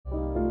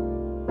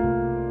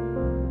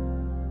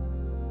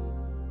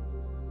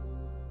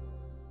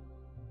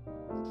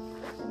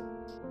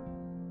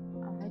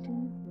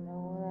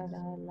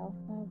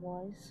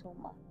voice so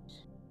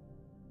much.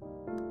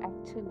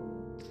 Actually,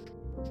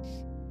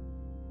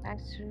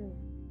 that's true.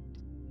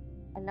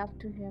 I love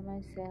to hear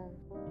myself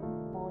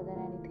more than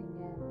anything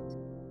else.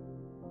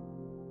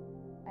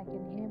 I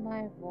can hear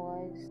my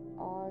voice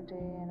all day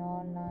and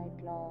all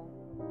night long.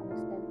 I'm a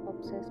self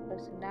obsessed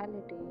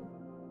personality.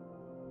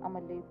 I'm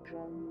a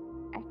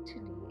Libran.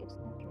 Actually, it's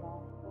not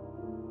wrong.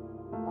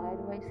 Why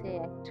do I say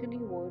actually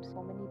word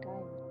so many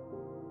times?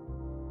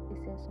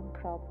 Is there some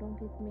problem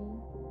with me?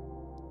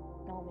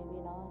 No, maybe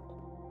not.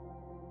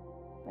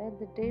 Well,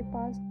 the day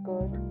passed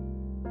good,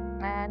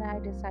 and I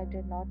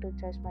decided not to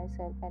judge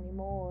myself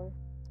anymore.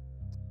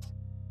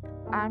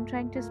 I'm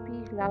trying to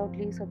speak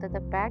loudly so that the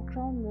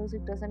background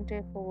music doesn't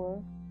take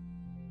over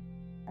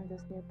and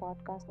this new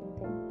podcasting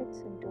thing fits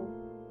into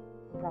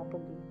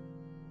properly.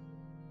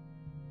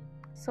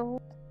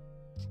 So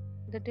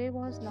the day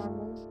was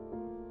normal,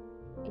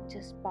 it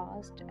just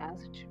passed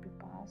as it should be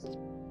passed.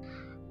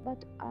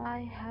 But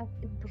I have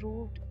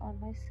improved on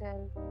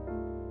myself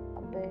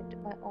a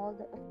bit by all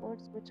the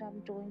efforts which I'm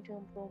doing to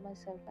improve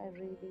myself. I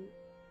really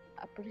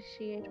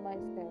appreciate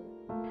myself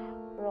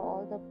for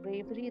all the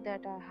bravery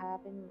that I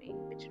have in me,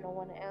 which no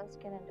one else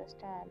can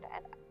understand.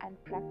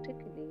 And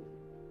practically,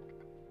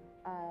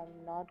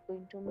 I'm not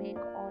going to make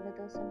all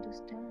others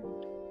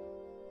understand.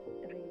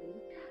 Really,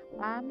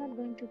 I'm not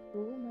going to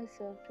prove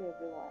myself to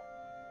everyone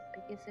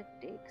because it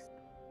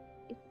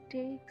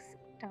takes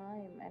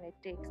time and it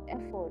takes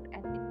effort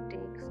and it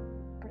takes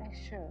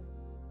pressure.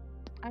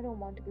 I don't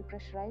want to be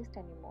pressurized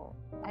anymore.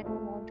 I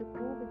don't want to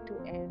prove it to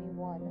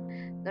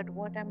anyone that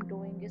what I'm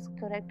doing is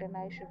correct and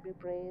I should be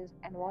praised,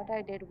 and what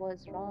I did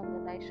was wrong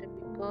and I should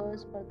be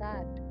cursed for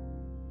that.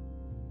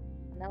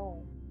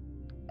 No.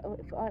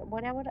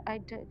 Whatever I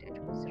did,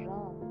 it was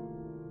wrong.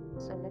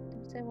 So let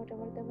them say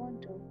whatever they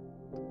want to.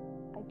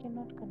 I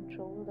cannot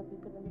control the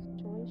people in the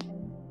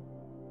situation.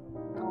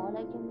 All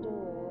I can do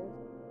is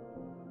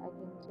I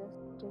can just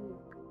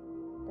take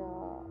the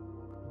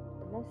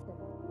lesson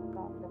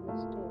from the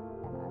mistake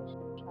and I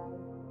should try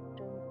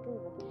to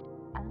improve it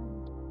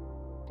and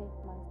take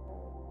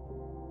myself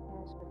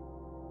casually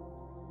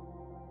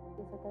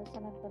because others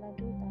are not gonna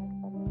do that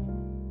for me,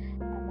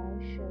 and I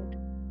should,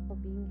 for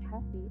being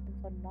happy and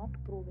for not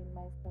proving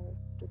myself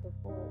to the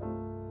world,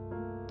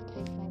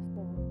 take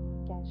myself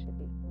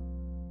casually.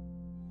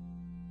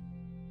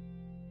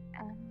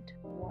 And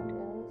what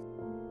else?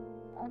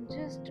 I'm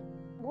just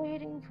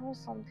waiting for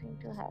something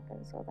to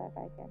happen so that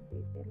I can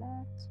be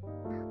relaxed,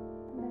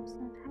 and that's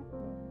not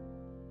happening.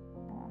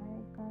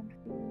 I can't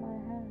feel my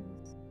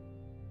hands.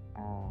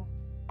 Uh,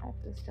 that's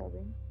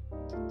disturbing.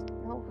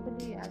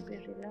 Hopefully, I'll be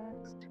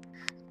relaxed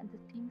and the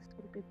things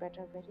will be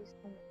better very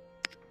soon.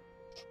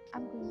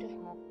 I'm going to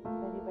have a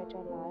very better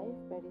life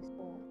very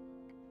soon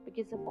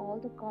because of all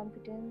the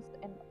confidence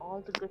and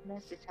all the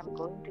goodness which I'm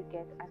going to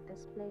get at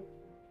this place.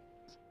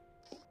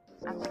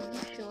 I'm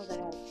really sure that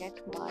I'll get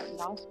my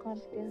lost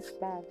confidence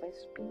back by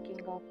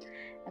speaking up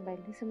and by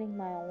listening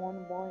my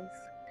own voice.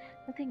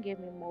 Nothing gave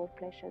me more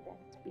pleasure than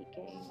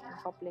speaking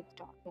and public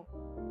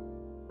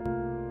talking.